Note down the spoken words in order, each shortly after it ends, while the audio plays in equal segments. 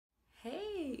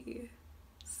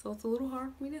so it's a little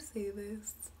hard for me to say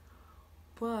this,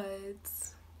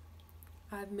 but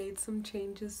I've made some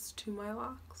changes to my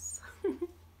locks.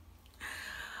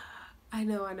 I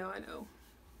know.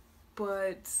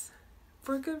 But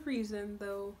for good reason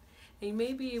though. And you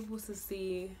may be able to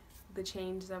see the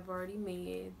changes I've already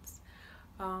made.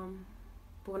 But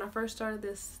when I first started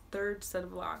this third set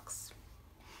of locks,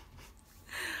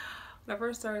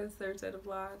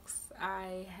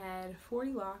 I had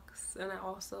 40 locks and I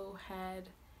also had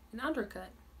an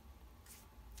undercut.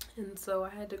 And so I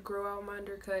had to grow out my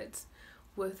undercuts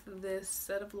with this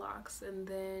set of locks, and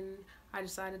then I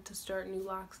decided to start new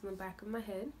locks in the back of my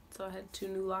head. So I had 2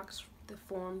 new locks that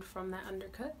formed from that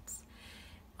undercuts.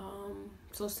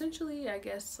 So essentially, I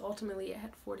guess ultimately I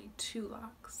had 42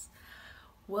 locks.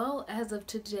 Well, as of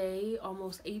today,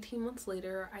 almost 18 months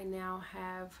later, I now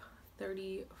have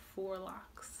 34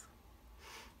 locks.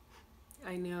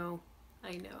 I know.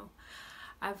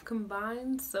 I've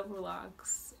combined several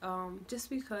locks just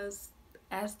because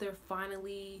as they're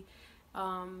finally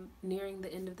nearing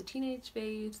the end of the teenage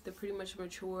phase, they're pretty much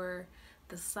mature.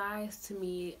 The size to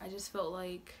me, I just felt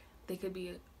like they could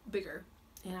be bigger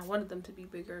and I wanted them to be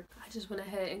bigger. I just went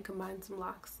ahead and combined some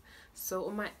locks. So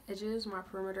on my edges, my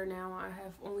perimeter now, I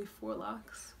have only 4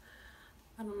 locks.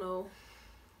 I don't know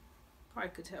if I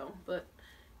could tell, but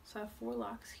so I have 4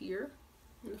 locks here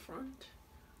in the front.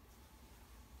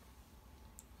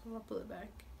 So I'll pull it back.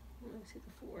 Let me see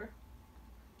the 4.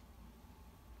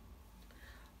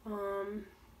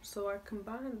 So I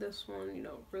combined this one, you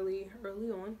know, really early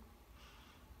on.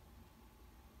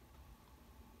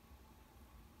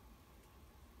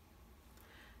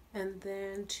 And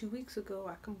then 2 weeks ago,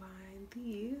 I combined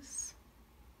these.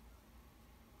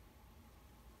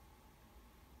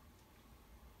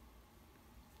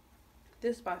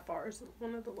 This by far is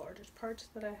one of the largest parts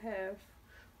that I have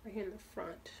right here in the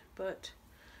front, but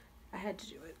I had to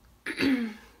do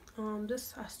it.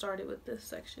 I started with this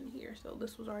section here, so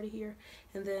this was already here.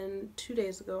 And then 2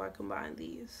 days ago, I combined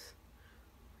these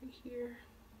right here.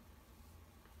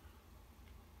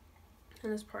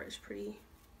 And this part is pretty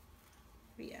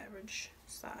average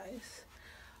size.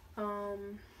 I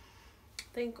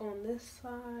think on this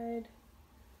side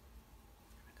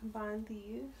I combined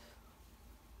these.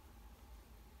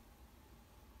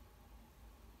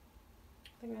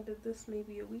 I think I did this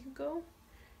maybe a week ago,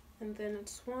 and then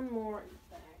it's one more in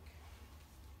the back.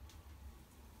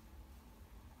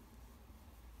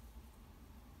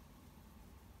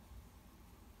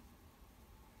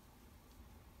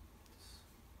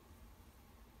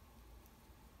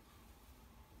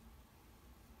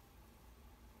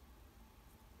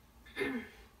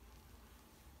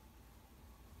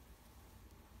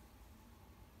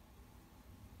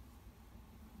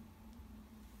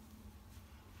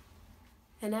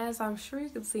 And as I'm sure you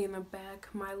can see in the back,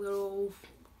 my little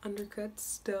undercut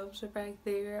stubs are back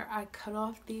there. I cut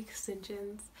off the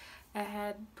extensions. I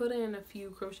had put in a few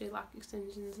crochet lock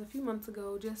extensions a few months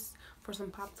ago just for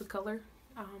some pops of color.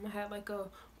 I had like a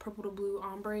purple to blue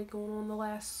ombre going on the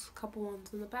last couple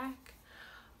ones in the back.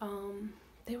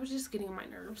 They were just getting on my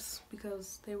nerves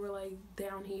because they were like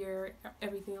down here,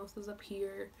 everything else was up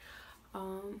here.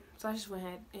 So I just went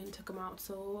ahead and took them out.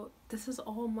 So this is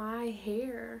all my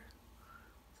hair.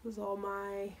 This is all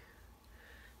my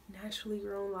naturally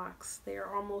grown locks. They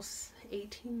are almost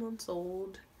 18 months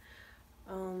old.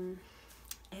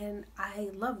 And I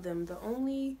love them. The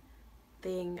only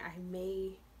thing, I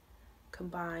may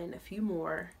combine a few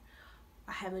more.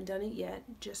 I haven't done it yet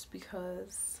just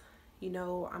because, you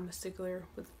know, I'm a stickler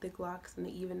with thick locks and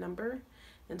the even number.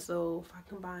 And so if I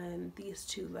combine these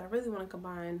 2 that I really want to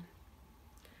combine,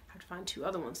 I have to find 2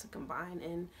 other ones to combine.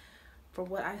 And for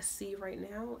what I see right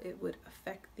now, it would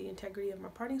affect the integrity of my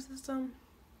parting system,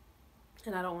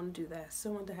 and I don't want to do that. I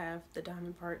still want to have the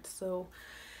diamond parts, so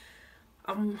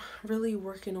I'm really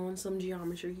working on some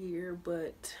geometry here,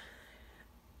 but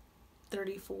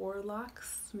 34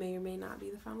 locks may or may not be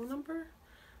the final number.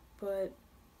 But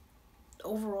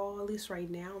overall, at least right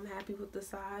now, I'm happy with the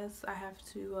size. I have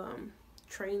to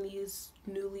train these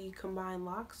newly combined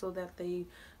locks so that they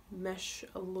mesh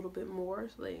a little bit more.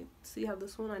 So they see how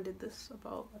this one, I did this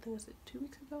about, I think it's 2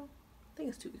 weeks ago. I think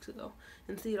it's 2 weeks ago.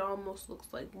 And see, it almost looks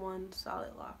like one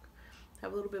solid lock. I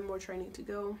have a little bit more training to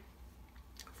go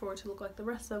for it to look like the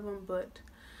rest of them, but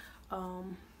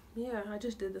yeah, I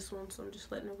just did this one, so I'm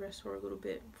just letting it rest for a little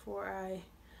bit before I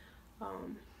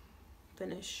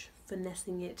finish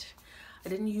finessing it. I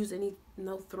didn't use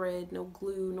no thread, no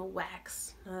glue, no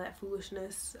wax, none of that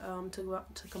foolishness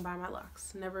to combine my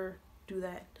locks. Never do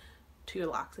that to your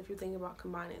locks if you're thinking about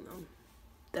combining them.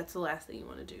 That's the last thing you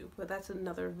want to do. But that's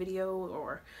another video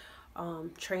or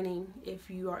training. If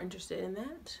you are interested in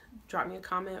that, drop me a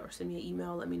comment or send me an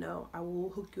email. Let me know. I will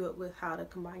hook you up with how to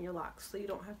combine your locks so you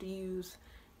don't have to use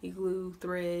glue,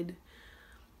 thread,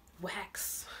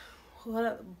 wax,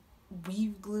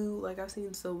 weave glue. Like, I've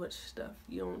seen so much stuff.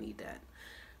 You don't need that.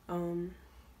 So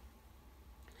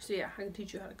yeah, I can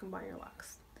teach you how to combine your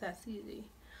locks. That's easy.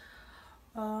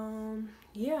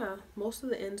 Yeah, most of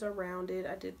the ends are rounded.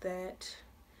 I did that,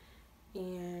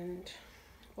 and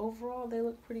overall they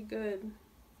look pretty good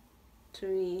to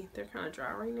me. They're kind of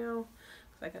dry right now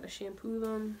because I gotta shampoo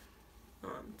them.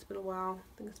 It's been a while.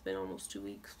 I think it's been almost 2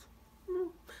 weeks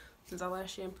since I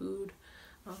last shampooed,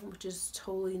 which is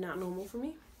totally not normal for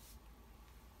me.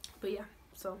 But yeah,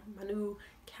 so my new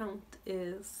count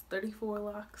is 34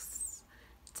 locks,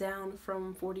 down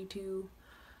from 42.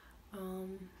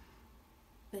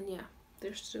 And yeah,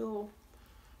 they're still,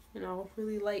 you know,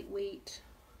 really lightweight.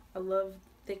 I love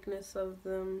thickness of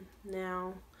them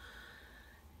now.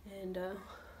 And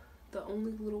the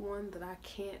only little one that I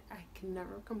can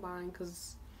never combine,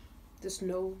 because there's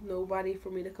nobody for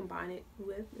me to combine it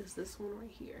with, is this one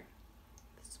right here.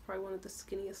 This is probably one of the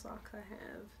skinniest locks I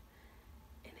have,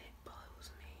 and it blows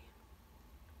me.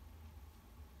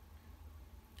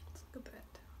 Let's look at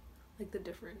that, like the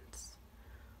difference.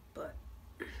 But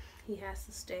he has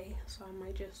to stay, so I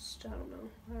might just, I don't know,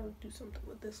 I'll do something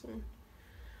with this one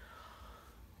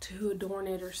to adorn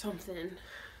it or something,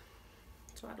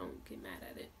 so I don't get mad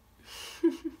at it.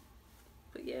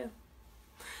 But yeah,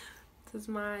 this is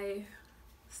my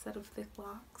set of thick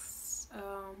locks.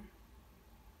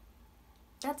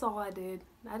 That's all I did.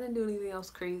 I didn't do anything else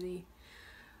crazy.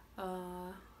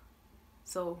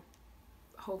 So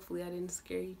hopefully I didn't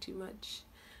scare you too much.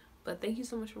 But thank you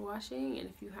so much for watching, and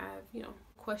if you have, you know,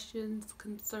 questions,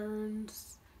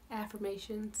 concerns,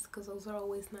 affirmations, because those are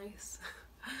always nice,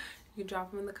 you can drop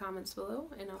them in the comments below,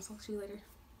 and I'll talk to you later.